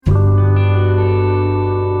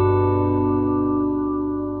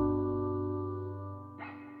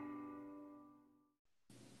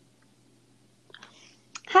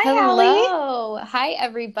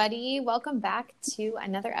everybody. Welcome back to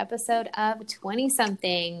another episode of 20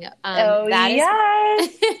 something. Yes.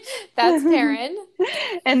 That's Perrin.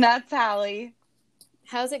 And that's Hallie.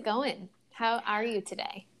 How's it going? How are you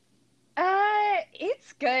today?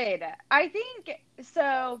 It's good. I think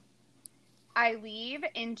so. I leave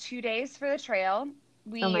in 2 days for the trail.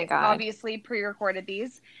 We Oh my God. obviously pre-recorded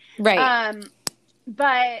these. Right.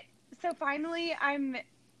 But so finally I'm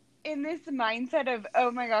in this mindset of,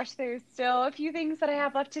 oh my gosh, there's still a few things that I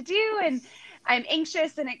have left to do, and I'm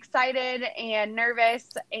anxious and excited and nervous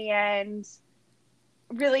and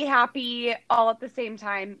really happy all at the same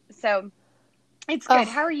time. So it's good.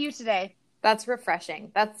 How are you today? That's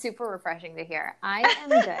refreshing. That's super refreshing to hear. I am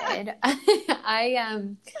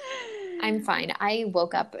good. I'm fine. I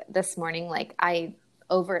woke up this morning like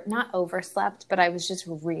not overslept, but I was just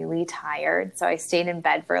really tired. So I stayed in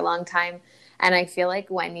bed for a long time. And I feel like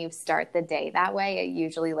when you start the day that way, it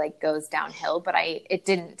usually like goes downhill, but it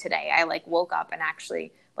didn't today. I like woke up and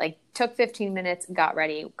actually like took 15 minutes, got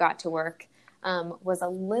ready, got to work. Was a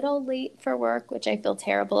little late for work, which I feel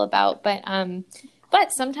terrible about,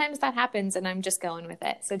 but sometimes that happens and I'm just going with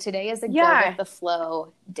it. So today is a go with the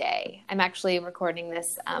flow day. I'm actually recording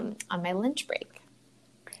this on my lunch break.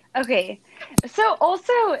 Okay. So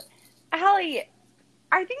also, Hallie,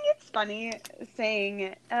 I think it's funny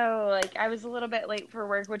saying, oh, like I was a little bit late for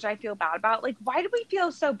work, which I feel bad about. Like, why do we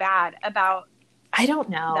feel so bad about I don't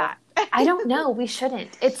know. that? I don't know. We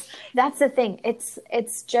shouldn't. That's the thing.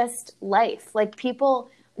 It's just life. Like people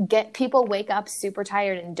wake up super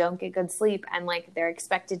tired and don't get good sleep, and like they're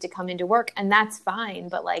expected to come into work, and that's fine.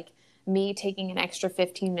 But like me taking an extra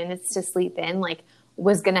 15 minutes to sleep in, like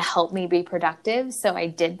was going to help me be productive. So I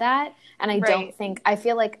did that. And I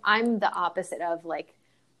feel like I'm the opposite of like,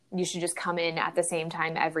 you should just come in at the same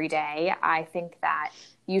time every day. I think that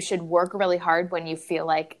you should work really hard when you feel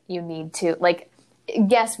like you need to, like,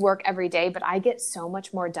 yes, work every day, but I get so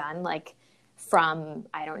much more done, like from,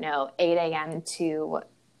 I don't know, 8 a.m. to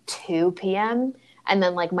 2 p.m. And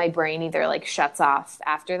then like my brain either like shuts off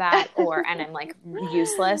after that and I'm like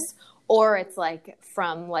useless, or it's like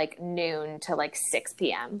from like noon to like 6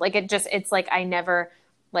 p.m. Like it's like I never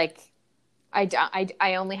like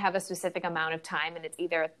I only have a specific amount of time, and it's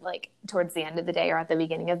either like towards the end of the day or at the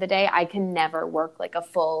beginning of the day. I can never work like a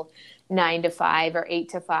full 9 to 5 or 8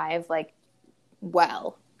 to 5 like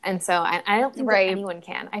well. And so I don't think that anyone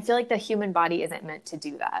can. I feel like the human body isn't meant to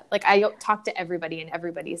do that. Like I talk to everybody and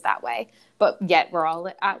everybody's that way, but yet we're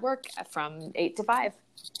all at work from 8 to 5.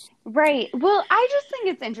 Right. Well, I just think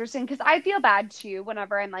it's interesting because I feel bad too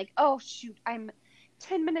whenever I'm like, oh shoot, I'm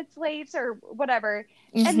 10 minutes late or whatever.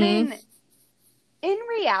 Mm-hmm. And then in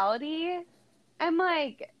reality, I'm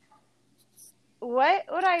like, what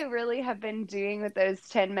would I really have been doing with those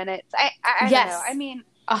 10 minutes? I don't know. I mean,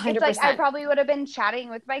 100%. It's like I probably would have been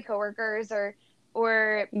chatting with my coworkers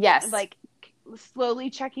or like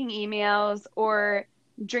slowly checking emails or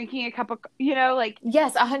drinking a cup of, like.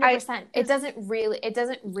 Yes, 100%. It doesn't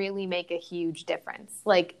really make a huge difference.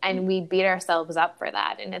 Like, and we beat ourselves up for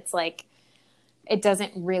that. And it's like, it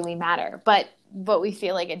doesn't really matter, but we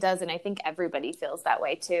feel like it does. And I think everybody feels that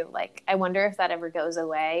way too. Like, I wonder if that ever goes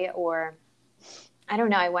away, or I don't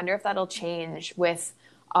know. I wonder if that'll change with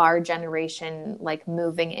our generation, like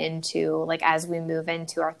moving into, like, as we move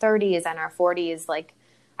into our 30s and our 40s, like,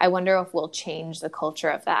 I wonder if we'll change the culture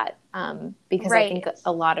of that. Because I think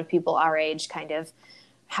a lot of people our age kind of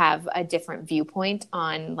have a different viewpoint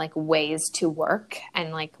on like ways to work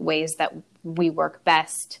and like ways that we work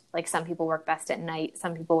best. Like some people work best at night,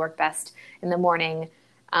 some people work best in the morning.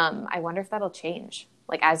 I wonder if that'll change.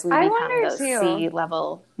 Like as we become those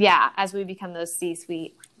C-level, as we become those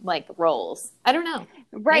C-suite like roles. I don't know.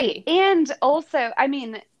 Right. Maybe. And also, I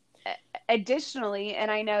mean, additionally, and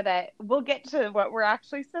I know that we'll get to what we're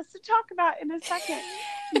actually supposed to talk about in a second,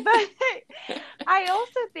 but I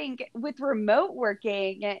also think with remote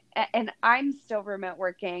working, and I'm still remote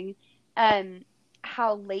working,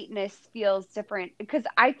 how lateness feels different, because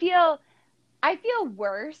I feel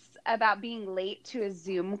worse about being late to a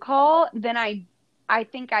Zoom call than I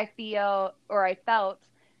think I feel, or I felt,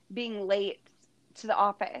 being late to the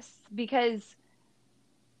office, because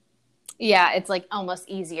it's like almost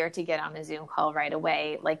easier to get on a Zoom call right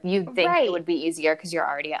away. Like you'd think it would be easier because you're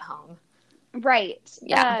already at home. Right.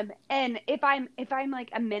 Yeah. And if I'm like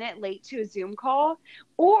a minute late to a Zoom call,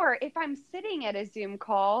 or if I'm sitting at a Zoom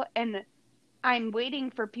call and I'm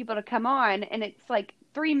waiting for people to come on and it's like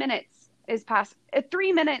 3 minutes is past,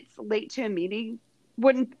 3 minutes late to a meeting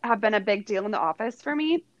wouldn't have been a big deal in the office for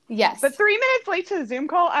me. Yes. But 3 minutes late to the Zoom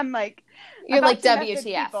call, I'm like, you're like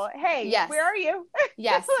WTF. Hey, where are you?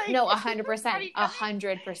 Yes. Like, no, 100%. 100%. Is this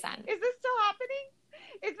still happening?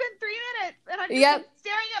 It's been 3 minutes and I've just Yep. been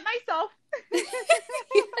staring at myself.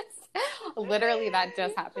 Yes. Literally, that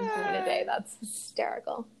just happened to me today. That's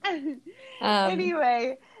hysterical.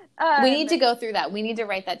 Anyway, we need to go through that. We need to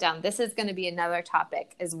write that down. This is going to be another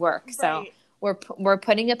topic, is work. Right. So we're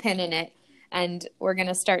putting a pin in it, and we're going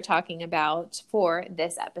to start talking about, for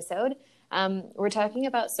this episode, we're talking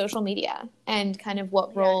about social media and kind of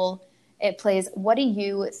what role it plays. What do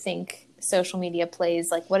you think social media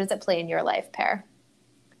plays? Like, what does it play in your life, Pear?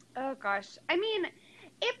 Oh gosh. I mean,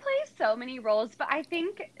 it plays so many roles, but I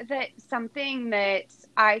think that something that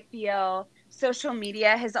I feel social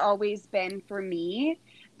media has always been for me,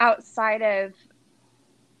 outside of,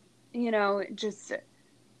 just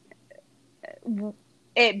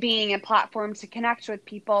it being a platform to connect with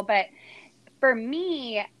people. But for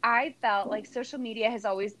me, I felt like social media has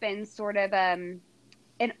always been sort of an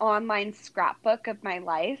online scrapbook of my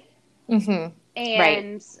life. Mm-hmm.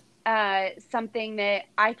 And something that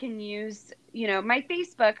I can use, my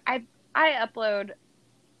Facebook, I upload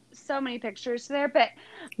so many pictures there, but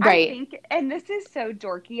I think, and this is so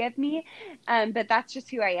dorky of me, but that's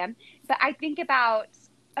just who I am. But I think about,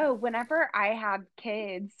 whenever I have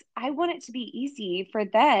kids, I want it to be easy for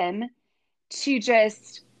them to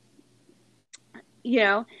just,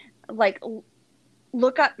 like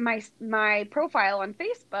look up my profile on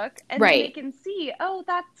Facebook, and then they can see,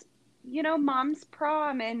 that's, mom's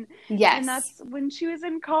prom, and that's when she was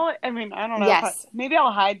in college. I mean, I don't know. Maybe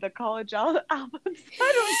I'll hide the college albums. I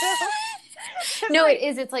don't know. No, it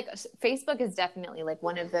is. It's like Facebook is definitely like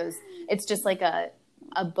one of those. It's just like a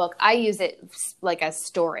book. I use it like as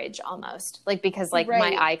storage almost, like, because like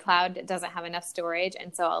my iCloud doesn't have enough storage,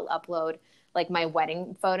 and so I'll upload like my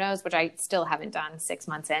wedding photos, which I still haven't done 6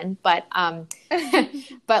 months in, but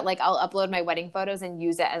but like I'll upload my wedding photos and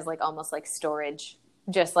use it as like almost like storage,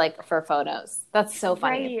 just like for photos. That's so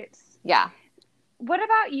funny. Right. Yeah. What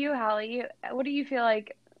about you, Hallie? What do you feel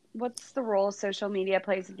like? What's the role social media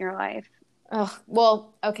plays in your life? Oh,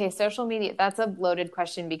 well, okay. Social media, that's a loaded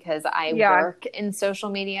question because I work in social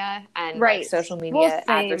media and like social media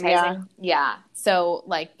advertising. Yeah. So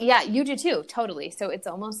like, yeah, you do too. Totally. So it's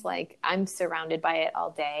almost like I'm surrounded by it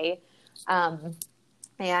all day.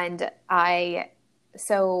 And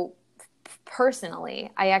so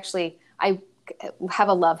personally, I have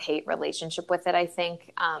a love-hate relationship with it. I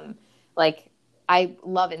think, like, I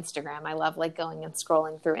love Instagram. I love like going and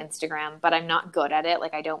scrolling through Instagram, but I'm not good at it.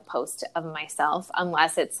 Like, I don't post of myself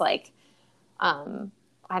unless it's like,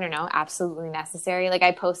 I don't know, absolutely necessary. Like,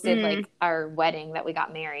 I posted like our wedding that we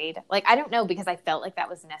got married. Like, I don't know, because I felt like that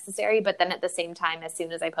was necessary. But then at the same time, as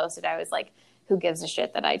soon as I posted, I was like, who gives a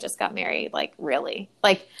shit that I just got married? Like, really?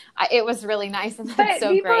 Like, it was really nice. And that's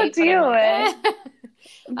so great. Do it.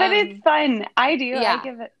 But it's fun. I do. Yeah. I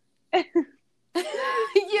give it.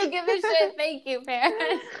 You give a shit. Thank you, Pear.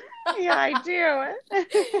 Yeah, I do.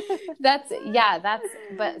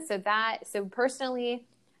 So personally,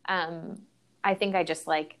 I think I just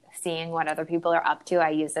like seeing what other people are up to.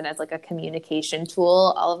 I use it as like a communication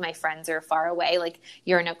tool. All of my friends are far away. Like,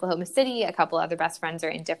 you're in Oklahoma City, a couple other best friends are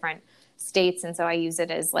in different states. And so I use it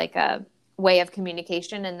as like a way of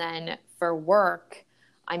communication. And then for work,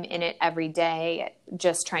 I'm in it every day,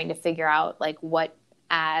 just trying to figure out like what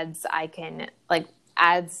ads I can, like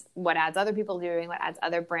what ads other people are doing, what ads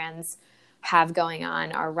other brands have going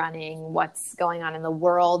on, are running, what's going on in the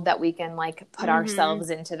world that we can like put ourselves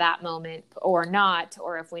into that moment or not,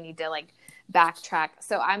 or if we need to like backtrack.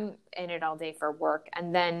 So I'm in it all day for work.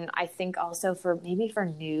 And then I think also for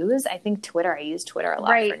news, I think Twitter, I use Twitter a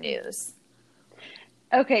lot for news.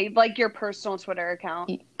 Okay. Like your personal Twitter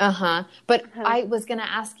account. But I was going to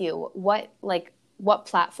ask you what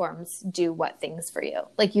platforms do what things for you?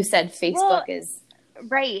 Like you said, Facebook is.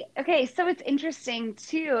 Right. Okay. So it's interesting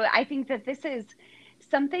too. I think that this is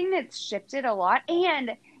something that's shifted a lot.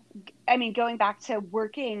 And I mean, going back to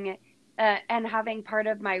working and having part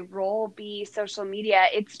of my role be social media,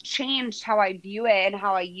 it's changed how I view it and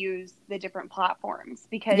how I use the different platforms,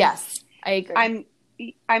 because yes, I agree.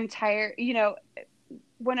 I'm tired,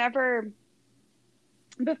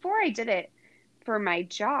 before I did it for my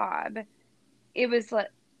job, it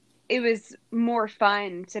was more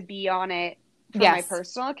fun to be on it for my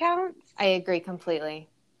personal accounts. I agree completely.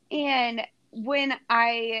 And when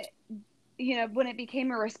when it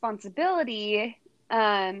became a responsibility,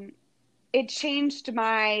 it changed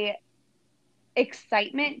my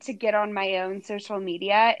excitement to get on my own social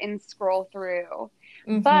media and scroll through.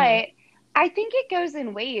 But I think it goes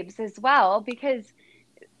in waves as well, because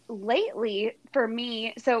lately for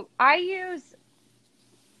me, so I use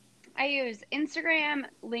Instagram,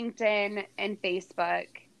 LinkedIn, and Facebook.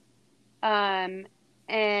 And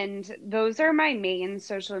and those are my main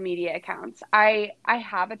social media accounts. I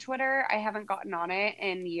have a Twitter. I haven't gotten on it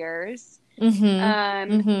in years. Mm-hmm.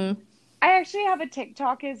 Um, Mm-hmm. I actually have a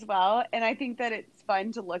TikTok as well, and I think that it's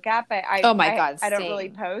fun to look at, but Oh my God, I don't really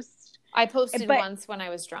same. post. I posted But once when I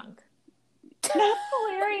was drunk. that's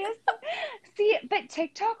hilarious. See, but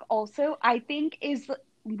TikTok also, I think, is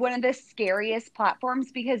one of the scariest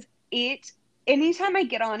platforms because anytime I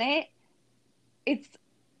get on it, it's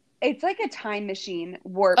it's like a time machine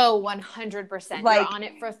warped. Oh, 100%. You're Like, on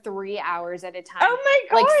it for 3 hours at a time. oh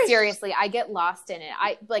my Like, gosh. seriously, I get lost in it.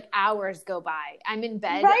 Like, hours go by. I'm in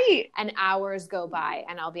bed Right. and hours go by,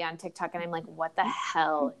 and I'll be on TikTok and I'm like, what the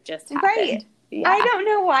hell just Right. happened? I Yeah. don't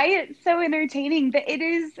know why it's so entertaining, but it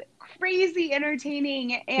is crazy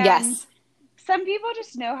entertaining, and Yes. some people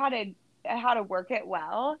just know how to work it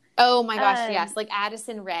well. Oh my gosh, Um, yes. Like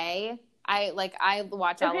Addison Rae. I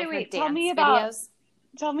watch all okay, of her wait, dance videos.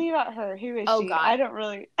 tell me about her. Who is Oh she? God. I don't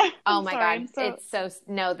really Oh I'm my sorry, God. I'm so It's so,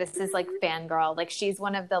 no, this is like fangirl. Like she's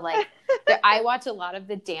one of the I watch a lot of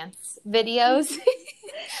the dance videos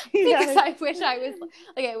because yes. I wish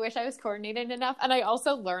I was coordinated enough. And I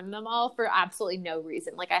also learn them all for absolutely no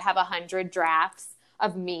reason. Like I have 100 drafts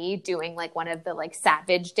of me doing like one of the like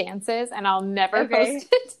savage dances and I'll never Okay. post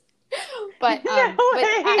it. But No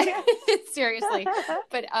way. seriously,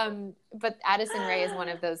 but Addison Rae is one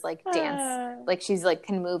of those like dance, like she's like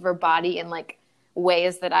can move her body in like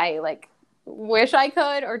ways that I like wish I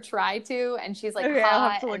could or try to, and she's like Okay, I'll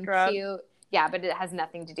have hot to look and her up. cute. Yeah, but it has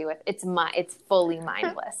nothing to do with it's fully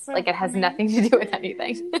mindless. Like That's it has funny. nothing to do with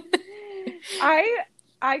anything.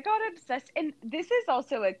 I got obsessed, and this is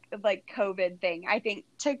also a like COVID thing. I think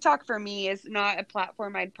TikTok for me is not a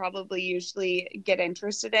platform I'd probably usually get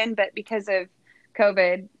interested in, but because of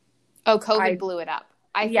COVID, Oh, COVID I blew it up.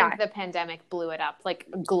 I yeah, think the pandemic blew it up like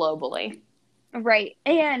globally. right.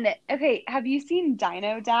 And okay, have you seen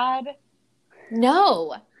Dino Dad?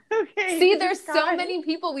 No. Okay, See, this there's so guy. many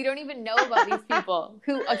people we don't even know about these people.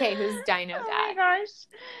 Who's Dino Oh my Dad?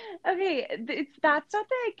 gosh. Okay, that's not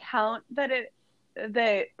the account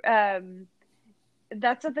the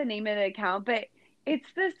that's not the name of the account, but it's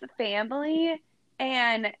this family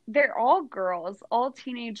and they're all girls, all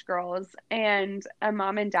teenage girls and a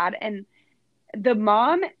mom and dad, and the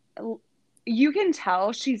mom, you can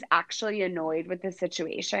tell she's actually annoyed with the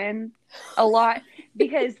situation a lot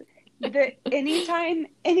because the anytime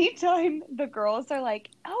the girls are like,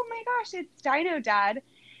 "Oh my gosh, it's Dino Dad,"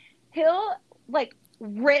 he'll like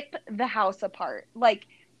rip the house apart. Like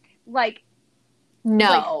like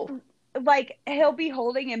No. like he'll be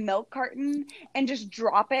holding a milk carton and just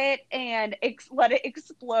drop it and let it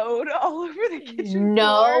explode all over the kitchen floor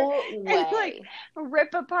No and like way.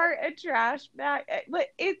 rip apart a trash bag.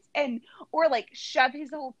 It's and or like shove his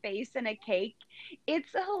whole face in a cake. It's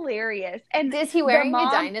hilarious. And Is he the wearing a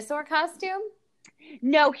mom, dinosaur costume?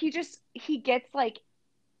 no, he gets like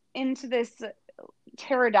into this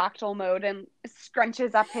pterodactyl mode and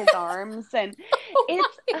scrunches up his arms, and Oh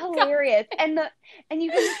it's my God. hilarious. And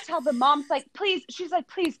you can just tell the mom's like, please, she's like,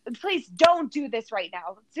 please don't do this right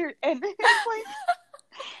now. And it's like,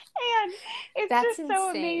 and it's That's just so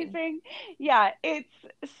insane. amazing. Yeah, it's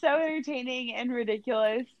so entertaining and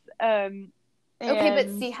ridiculous. Okay, but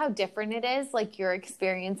And see how different it is, like your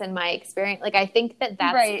experience and my experience. Like I think that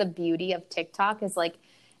that's the right, beauty of TikTok is like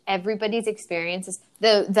everybody's experience is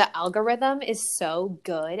the algorithm is so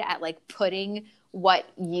good at like putting what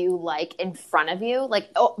you like in front of you, like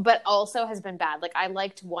but also has been bad. Like I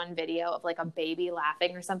liked one video of like a baby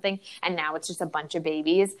laughing or something, and now it's just a bunch of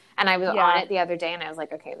babies. And I was on yeah. it the other day, and I was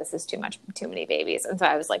like, okay, this is too many babies, and so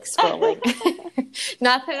I was like scrolling.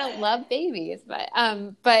 Not that I don't love babies, but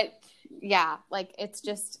yeah, like it's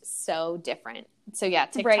just so different. So yeah,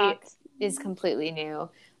 TikTok Right. is completely new.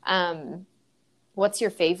 What's your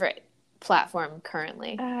favorite platform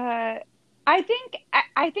currently?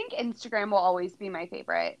 I think Instagram will always be my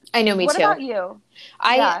favorite. I know, me What too. about you?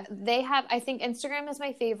 Yeah. I think Instagram is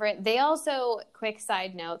my favorite. They also, quick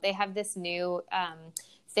side note, they have this new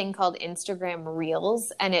thing called Instagram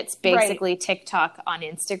Reels, and it's Right. basically TikTok on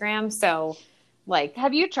Instagram. So like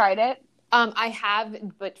Have you tried it? I have,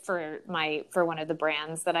 but for one of the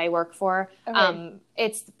brands that I work for, Okay.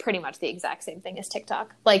 it's pretty much the exact same thing as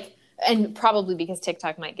TikTok. Like, and probably because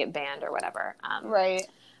TikTok might get banned or whatever. Right.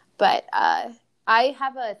 But I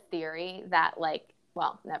have a theory that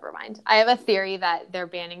well, never mind. I have a theory that they're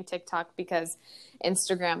banning TikTok because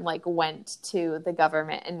Instagram like went to the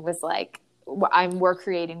government and was like, we're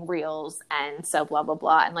creating reels, and so blah blah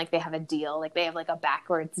blah, and like they have a deal, like they have like a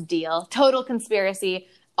backwards deal, total conspiracy,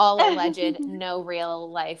 all alleged, no real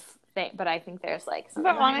life thing. But I think there's like something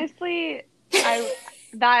But behind. honestly, I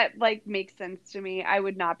That like makes sense to me. I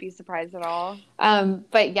would not be surprised at all.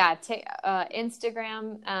 But yeah,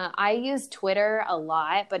 Instagram. I use Twitter a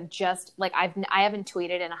lot, but just like I haven't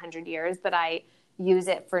tweeted in 100 years, but I use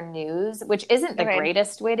it for news, which isn't the Okay.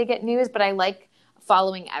 greatest way to get news, but I like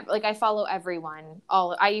following. Like I follow everyone.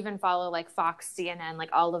 I even follow like Fox, CNN, like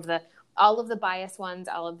all of the biased ones,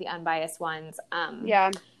 all of the unbiased ones.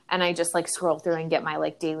 Yeah. And I just like scroll through and get my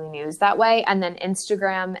like daily news that way. And then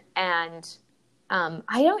Instagram and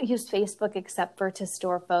I don't use Facebook except for to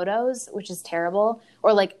store photos, which is terrible.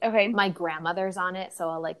 Or like Okay. my grandmother's on it, so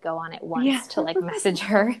I'll like go on it once Yeah. to like message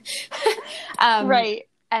her. Right.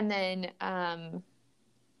 And then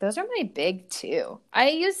those are my big two. I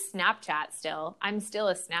use Snapchat still. I'm still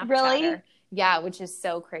a Snapchatter. Really? Yeah, which is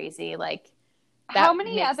so crazy. Like How that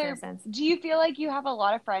many makes no other, sense. do you feel like you have a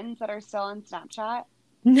lot of friends that are still on Snapchat?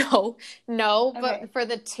 No, Okay. but for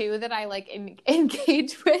the two that I like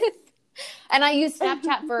engage with, and I use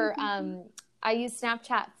Snapchat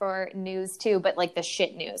for news too, but like the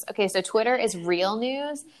shit news. Okay, so Twitter is real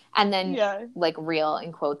news, and then Yeah. like real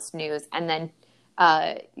in quotes news, and then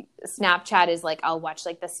Snapchat is like I'll watch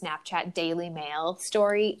like the Snapchat Daily Mail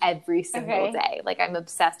story every single Okay. day. Like I'm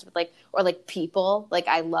obsessed with like or like People. Like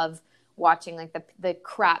I love watching like the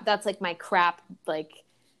crap. That's like my crap like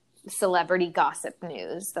celebrity gossip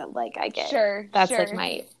news that like I get. Sure. That's Sure. like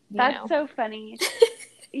my That's so funny.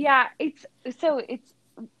 Yeah. It's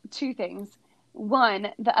two things. One,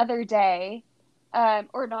 the other day,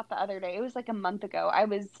 or not the other day, it was like a month ago. I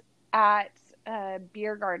was at a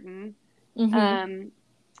beer garden,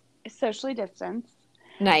 socially distanced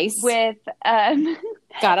nice. with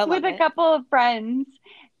Gotta with love a it. couple of friends,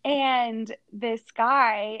 and this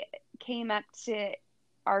guy came up to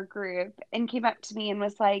our group and came up to me and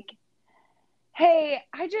was like, "Hey,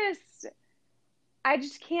 I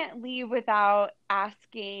just can't leave without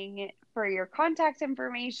asking for your contact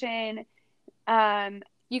information."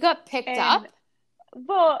 You got picked And up?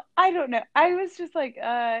 well, I don't know. I was just like,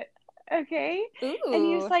 okay. And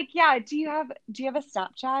he was Ooh. like, "Yeah, do you have a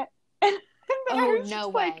Snapchat?" And I Oh, was no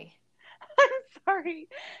just like, way. "I'm sorry.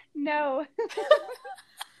 No."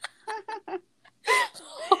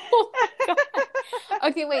 Oh my God.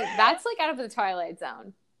 Okay, wait, that's like out of the Twilight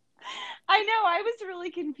Zone. I know, I was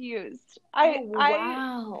really confused. Oh,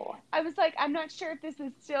 wow. I was like, I'm not sure if this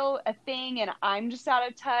is still a thing and I'm just out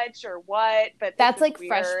of touch or what, but this That's is like weird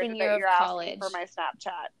freshman year that of you're asking college. for my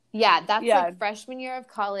Snapchat. Yeah, that's Yeah. like freshman year of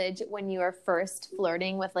college when you were first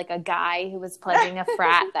flirting with like a guy who was pledging a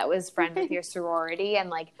frat that was friend with your sorority and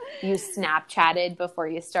like you Snapchatted before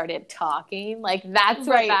you started talking. Like that's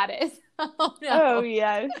Right. what that is. Oh no. Oh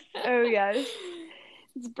yes. Oh yes.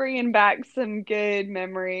 It's bringing back some good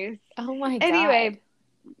memories. Oh my God.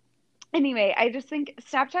 Anyway, I just think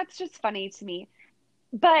Snapchat's just funny to me.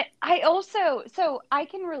 But I also, so I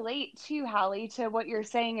can relate to Hallie to what you're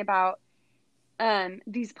saying about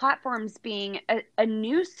these platforms being a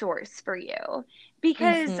news source for you,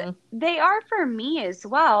 because they are for me as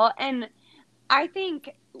well. And I think,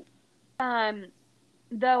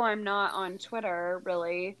 though I'm not on Twitter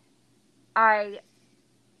really, I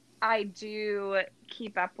do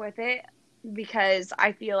keep up with it because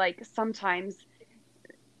I feel like sometimes,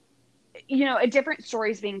 a different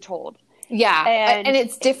story is being told. Yeah. And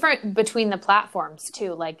it's different between the platforms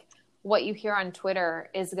too. Like what you hear on Twitter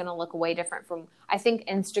is going to look way different from, I think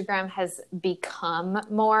Instagram has become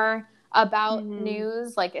more about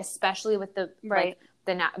news, like especially with the, right.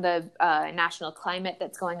 like the national climate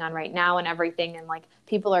that's going on right now and everything. And like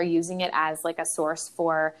people are using it as like a source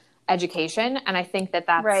for education. And I think that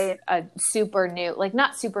that's Right. a super new, like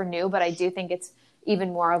not super new, but I do think it's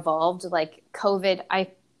even more evolved. Like COVID,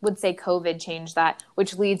 I would say COVID changed that,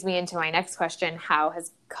 which leads me into my next question. How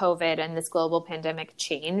has COVID and this global pandemic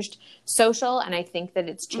changed social? And I think that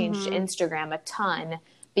it's changed Instagram a ton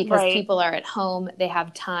because Right. people are at home. They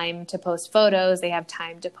have time to post photos. They have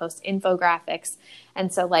time to post infographics.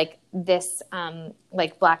 And so like this,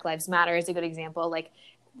 like Black Lives Matter is a good example. Like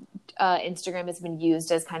Instagram has been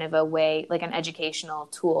used as kind of a way, like an educational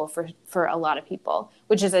tool for a lot of people,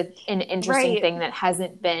 which is an interesting Right. thing that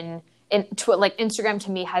hasn't been like Instagram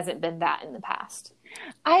to me hasn't been that in the past.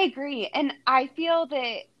 I agree. And I feel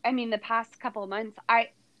that, I mean, the past couple of months, I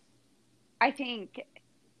think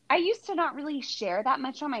I used to not really share that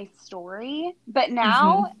much on my story, but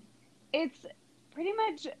now it's pretty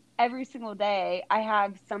much every single day I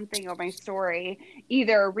have something on my story,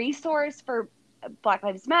 either a resource for Black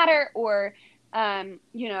Lives Matter or,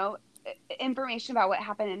 information about what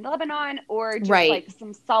happened in Lebanon or just Right. like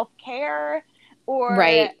some self-care or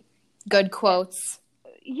Right. Good quotes.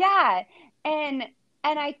 yeah. And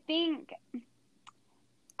I think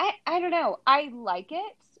I don't know. I like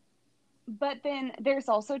it, but then there's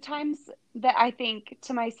also times that I think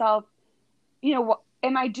to myself,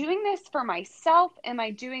 am I doing this for myself? Am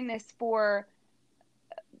I doing this for,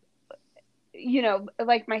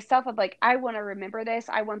 like myself of like, I want to remember this.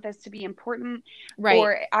 I want this to be important. Right.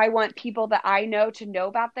 Or I want people that I know to know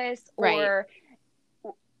about this. Right. Or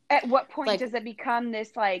at what point Like, does it become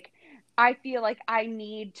this, like, I feel like I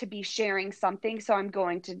need to be sharing something, so I'm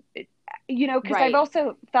going to, because right. I've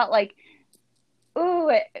also felt like,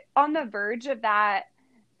 ooh, on the verge of that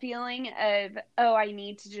feeling of, oh, I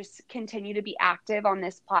need to just continue to be active on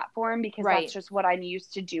this platform because Right. that's just what I'm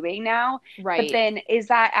used to doing now. Right. But then is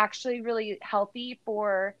that actually really healthy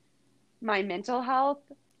for my mental health?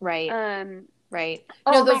 Right. Right.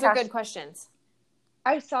 Oh No, those my are gosh. good questions.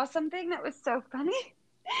 I saw something that was so funny.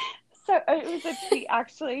 So it was a tweet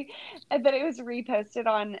actually, but it was reposted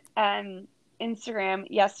on Instagram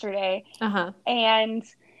yesterday. Uh-huh. And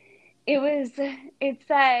it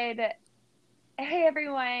said, hey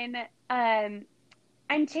everyone, I'm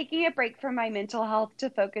taking a break from my mental health to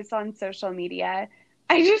focus on social media.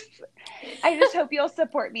 I just hope you'll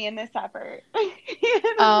support me in this effort.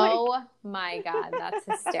 Oh my God, that's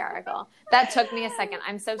hysterical. That took me a second.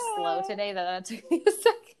 I'm so slow today that took me a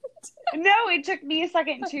second. No, it took me a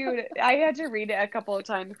second too. I had to read it a couple of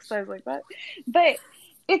times because I was like, what? But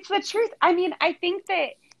it's the truth. I mean, I think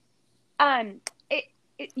that,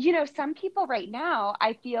 some people right now,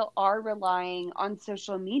 I feel, are relying on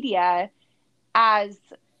social media as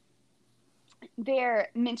their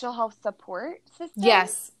mental health support system.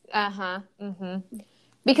 Yes. Uh-huh. Mm-hmm.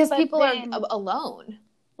 Because But people then, are alone.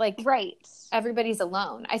 Like, right. everybody's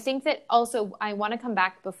alone. I think that also, I want to come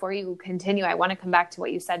back before you continue. I want to come back to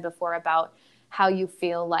what you said before about how you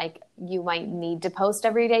feel like you might need to post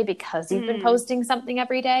every day because you've been posting something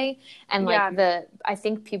every day. And like I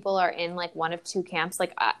think people are in like one of two camps.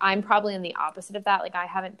 Like I'm probably in the opposite of that. Like I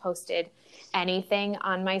haven't posted anything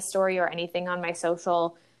on my story or anything on my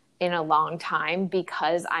social in a long time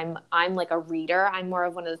because I'm like a reader. I'm more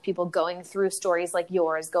of one of those people going through stories like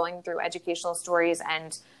yours, going through educational stories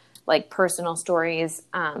and like personal stories.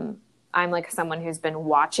 I'm like someone who's been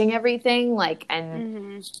watching everything, like,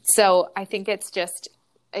 and so I think it's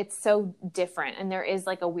so different. And there is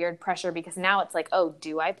like a weird pressure because now it's like, oh,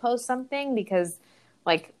 do I post something? Because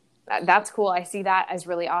like, that's cool. I see that as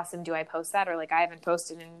really awesome. Do I post that? Or like, I haven't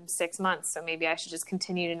posted in 6 months, so maybe I should just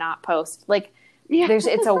continue to not post. Like,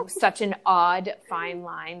 it's such an odd fine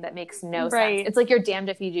line that makes no sense. It's like you're damned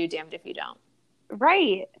if you do, damned if you don't.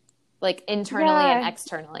 Right. Like internally and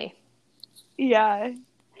externally. Yeah.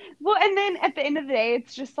 Well, and then at the end of the day,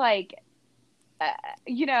 it's just like,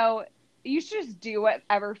 you should just do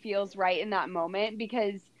whatever feels right in that moment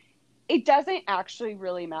because it doesn't actually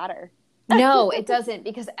really matter. No, it doesn't,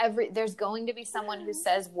 because there's going to be someone who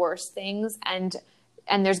says worse things and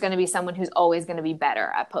there's going to be someone who's always going to be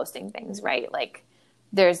better at posting things, right? Like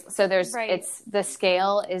it's the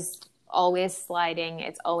scale is always sliding.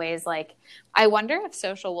 It's always like, I wonder if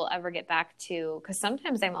social will ever get back to, because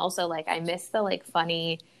sometimes I'm also like, I miss the like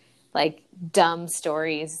funny, like dumb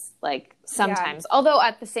stories, like sometimes, although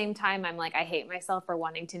at the same time, I'm like, I hate myself for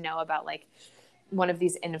wanting to know about like one of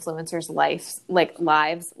these influencers' lives. Like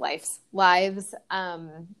I'm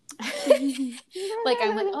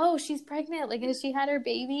like, oh, she's pregnant. Like, has she had her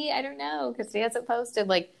baby? I don't know. Cause she hasn't posted.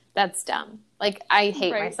 Like, that's dumb. Like, I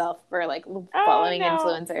hate myself for like following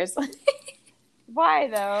influencers. Why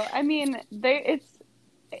though? I mean, if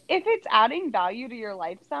it's adding value to your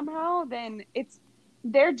life somehow, then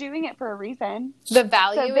they're doing it for a reason. The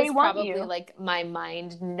value is probably like my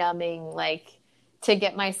mind numbing, like to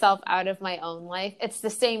get myself out of my own life. It's the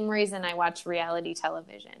same reason I watch reality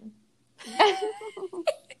television.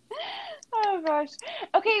 Oh gosh.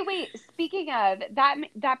 Okay, wait. Speaking of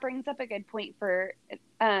that brings up a good point for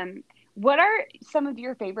what are some of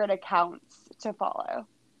your favorite accounts to follow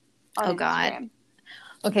on Instagram?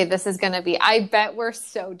 Okay, this is going to be, I bet we're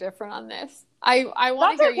so different on this. I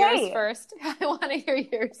want to hear yours first. I want to hear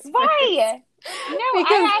yours first. Why? No,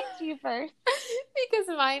 I asked you first. Because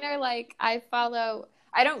mine are like, I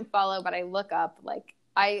don't follow, but I look up, like,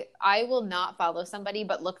 I will not follow somebody,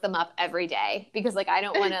 but look them up every day because like, I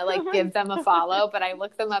don't want to like give them a follow, but I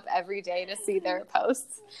look them up every day to see their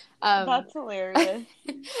posts. That's hilarious.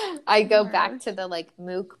 I go back to the like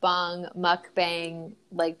mukbang,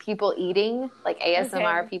 like people eating, like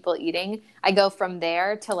ASMR people eating. I go from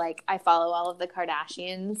there to like, I follow all of the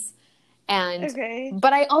Kardashians. And,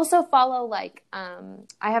 but I also follow like, I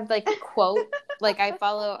have like a quote, like I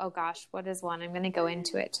follow, oh gosh, what is one? I'm going to go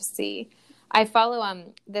into it to see. I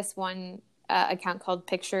follow, this one, account called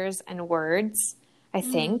Pictures and Words. I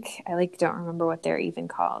think. I like don't remember what they're even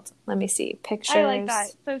called. Let me see. Pictures. I like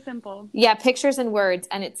that. So simple. Yeah, pictures and words.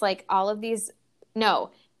 And it's like all of these.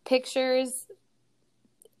 No, pictures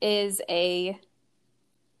is a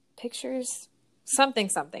pictures something,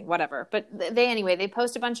 whatever. But they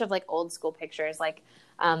post a bunch of like old school pictures, like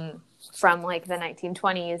from like the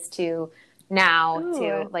 1920s to now. Ooh.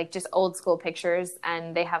 To like just old school pictures,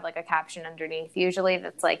 and they have like a caption underneath usually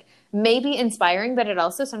that's like maybe inspiring, but it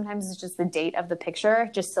also sometimes is just the date of the picture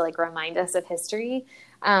just to like remind us of history,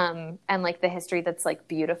 and like the history that's like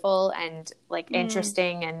beautiful and like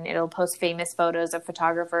interesting, and it'll post famous photos of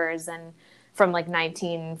photographers and from like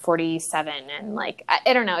 1947, and like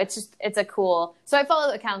I don't know, it's a cool, so I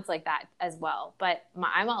follow accounts like that as well, but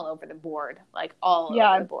I'm all over the board, like all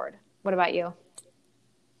over the board. What about you?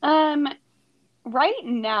 Right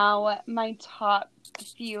now, my top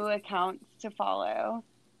few accounts to follow,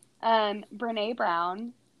 Brene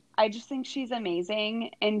Brown. I just think she's amazing,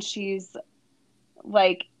 and she's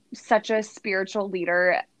like such a spiritual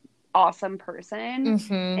leader, awesome person.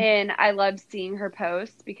 And I love seeing her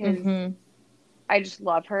posts because I just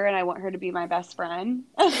love her and I want her to be my best friend.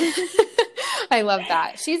 I love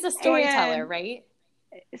that. She's a storyteller, right?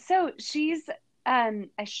 So she's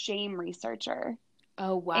a shame researcher.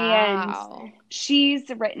 Oh, wow. And she's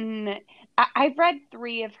written, I've read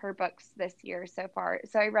 3 of her books this year so far.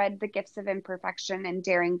 So I read The Gifts of Imperfection and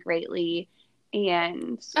Daring Greatly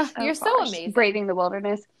and you're so amazing. Braving the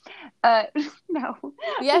Wilderness. No.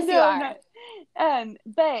 Yes, no, you are.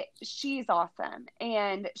 But she's awesome.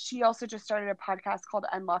 And she also just started a podcast called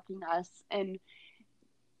Unlocking Us. And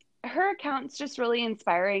her account's just really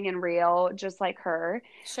inspiring and real, just like her.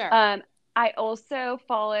 Sure. I also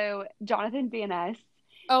follow Jonathan Van Ness.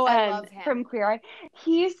 Oh, I love him. From Queer Eye.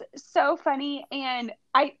 He's so funny, and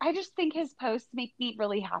I just think his posts make me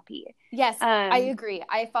really happy. Yes, I agree.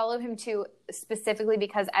 I follow him too, specifically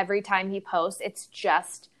because every time he posts, it's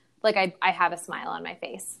just like I have a smile on my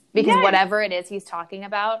face. Because whatever it is he's talking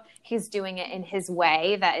about, he's doing it in his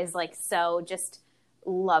way that is like so just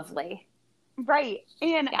lovely. Right.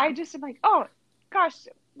 And I just am like, oh, gosh,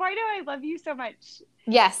 why do I love you so much?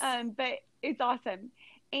 Yes. But it's awesome.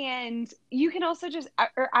 And you can also just,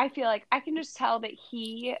 or I feel like I can just tell that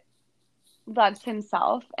he loves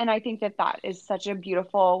himself. And I think that that is such a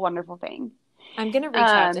beautiful, wonderful thing. I'm going to reach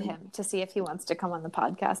out to him to see if he wants to come on the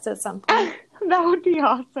podcast at some point. That would be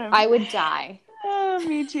awesome. I would die.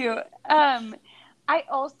 Me too. I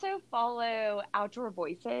also follow Outdoor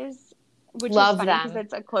Voices, which love is funny because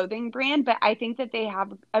it's a clothing brand, but I think that they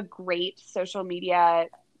have a great social media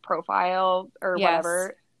profile or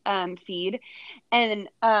whatever feed. And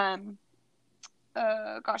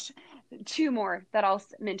gosh, 2 more that I'll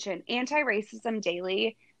mention. Anti-Racism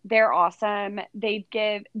Daily. They're awesome.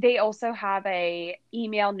 They also have a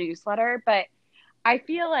email newsletter, but I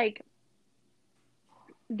feel like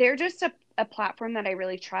they're just a platform that I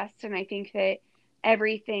really trust. And I think that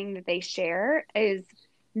everything that they share is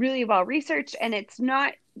really well researched, and it's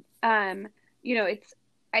not, it's,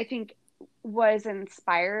 I think, was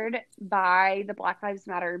inspired by the Black Lives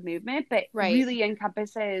Matter movement, but really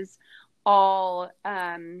encompasses all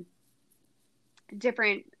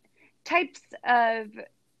different types of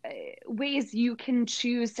ways you can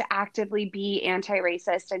choose to actively be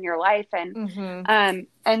anti-racist in your life.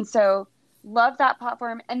 And so love that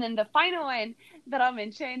platform. And then the final one that I'll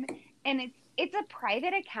mention, and it's a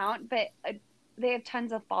private account, but they have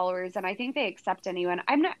tons of followers, and I think they accept anyone.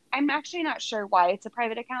 I'm actually not sure why it's a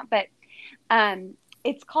private account, but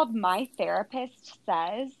it's called My Therapist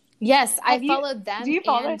Says. Yes, I followed them. Do you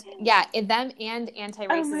follow them? Yeah, them and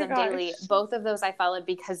Anti-Racism Daily. Both of those I followed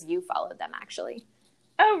because you followed them, actually.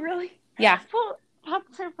 Oh, really? Yeah. Well,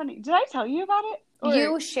 that's so funny. Did I tell you about it? Or...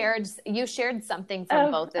 You shared something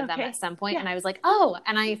from both of them at some point, and I was like, oh,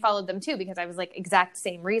 and I followed them too because I was like exact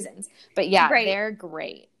same reasons. But yeah, they're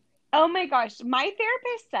great. Oh my gosh. My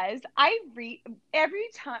Therapist Says, I read every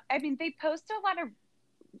time. I mean, they post a lot of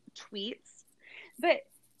tweets, but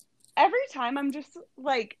every time I'm just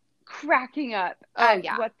like cracking up at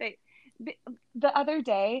what the other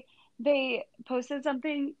day they posted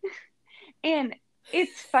something, and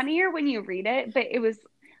it's funnier when you read it, but it was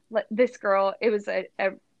this girl, it was a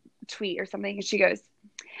tweet or something, and she goes,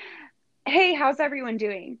 "Hey, how's everyone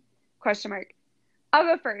doing? ? I'll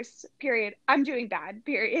go first, period. I'm doing bad,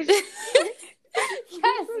 period."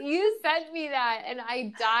 Yes, you sent me that, and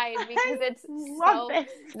I died because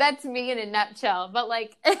that's me in a nutshell. But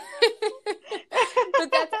like, but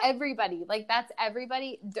that's everybody. Like that's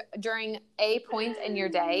everybody during a point in your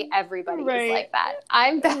day. Everybody is like that.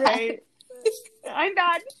 I'm bad. I'm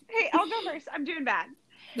bad. Hey, I'll go first. I'm doing bad.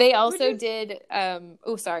 They also did.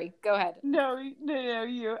 Oh, sorry. Go ahead. No,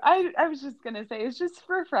 you. I was just gonna say it's just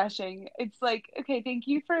refreshing. It's like, okay, thank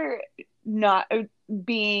you for not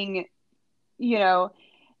being, you know,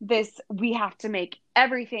 this we have to make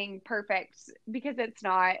everything perfect because it's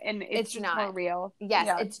not, and it's just not more real. Yes,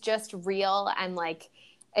 Yeah. it's just real, and like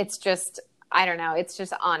it's just, I don't know, it's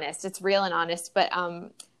just honest. It's real and honest. But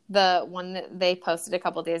the one that they posted a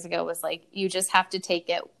couple days ago was like, you just have to take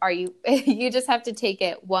it. You just have to take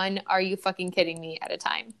it one "are you fucking kidding me" at a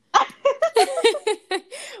time.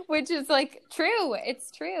 Which is like true.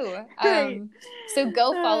 It's true. Right. So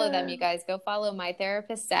go follow them, you guys. Go follow My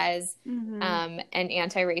Therapist Says, Mm-hmm. and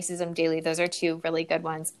Anti-Racism Daily. Those are two really good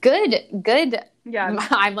ones. Good. Yeah.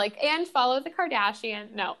 I'm like, and follow the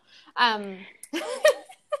Kardashian. No.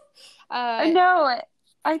 No,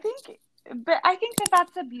 I think that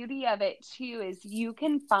that's the beauty of it too, is you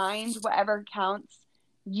can find whatever accounts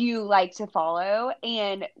you like to follow,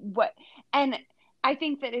 and I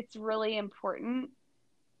think that it's really important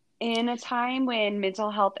in a time when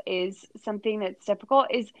mental health is something that's difficult,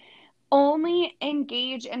 is only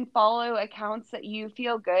engage and follow accounts that you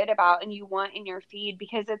feel good about and you want in your feed,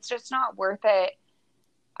 because it's just not worth it,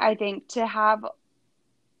 I think, to have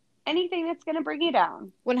anything that's going to bring you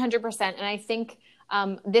down. 100%. And I think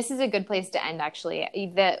this is a good place to end, actually.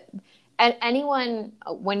 And anyone,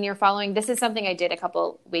 when you're following, this is something I did a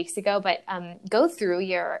couple weeks ago, but go through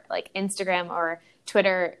your like Instagram or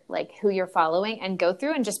Twitter, like who you're following, and go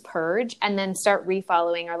through and just purge, and then start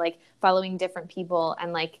refollowing or like following different people.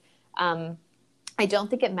 And like, I don't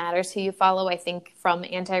think it matters who you follow. I think from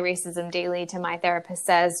Anti-Racism Daily to My Therapist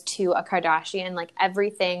Says to a Kardashian, like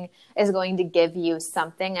everything is going to give you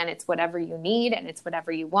something, and it's whatever you need and it's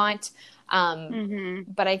whatever you want.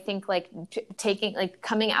 But I think like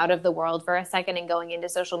coming out of the world for a second and going into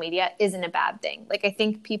social media isn't a bad thing. Like I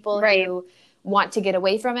think people who want to get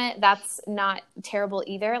away from it, that's not terrible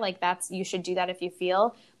either. Like you should do that if you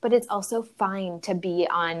feel, but it's also fine to be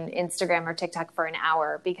on Instagram or TikTok for an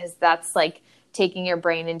hour, because that's like taking your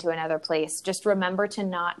brain into another place. Just remember to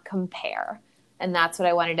not compare. And that's what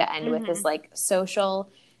I wanted to end with, is like social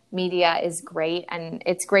media is great, and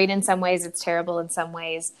it's great in some ways, it's terrible in some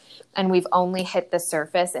ways. And we've only hit the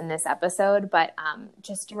surface in this episode, but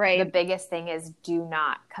the biggest thing is do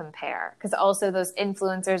not compare. Because also those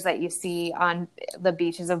influencers that you see on the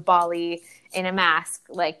beaches of Bali in a mask,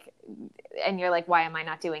 like, and you're like, why am I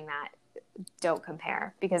not doing that? Don't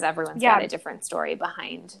compare, because everyone's got a different story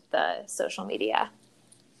behind the social media.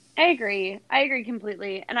 I agree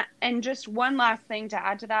completely. And just one last thing to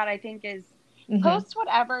add to that, I think, is post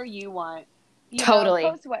whatever you want.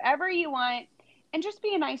 Post whatever you want, and just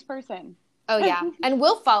be a nice person. Oh yeah. And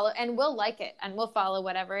we'll follow, and we'll like it, and we'll follow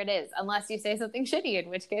whatever it is, unless you say something shitty, in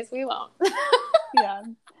which case we won't. Yeah.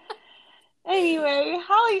 Anyway,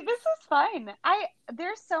 Holly, this is fun.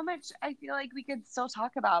 There's so much I feel like we could still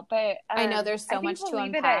talk about, but I know there's so much to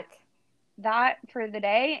unpack. That for the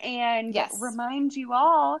day, and remind you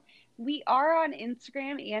all, we are on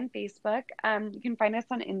Instagram and Facebook. You can find us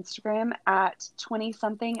on Instagram at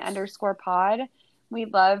 20something_pod.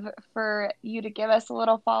 We'd love for you to give us a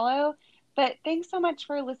little follow. But thanks so much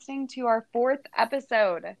for listening to our 4th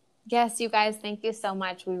episode. Yes, you guys, thank you so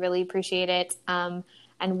much. We really appreciate it. And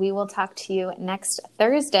we will talk to you next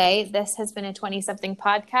Thursday. This has been a 20-something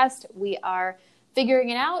podcast. We are figuring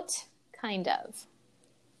it out, kind of.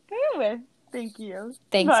 Ooh, thank you.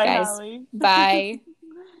 Thanks, Bye, guys. Holly. Bye.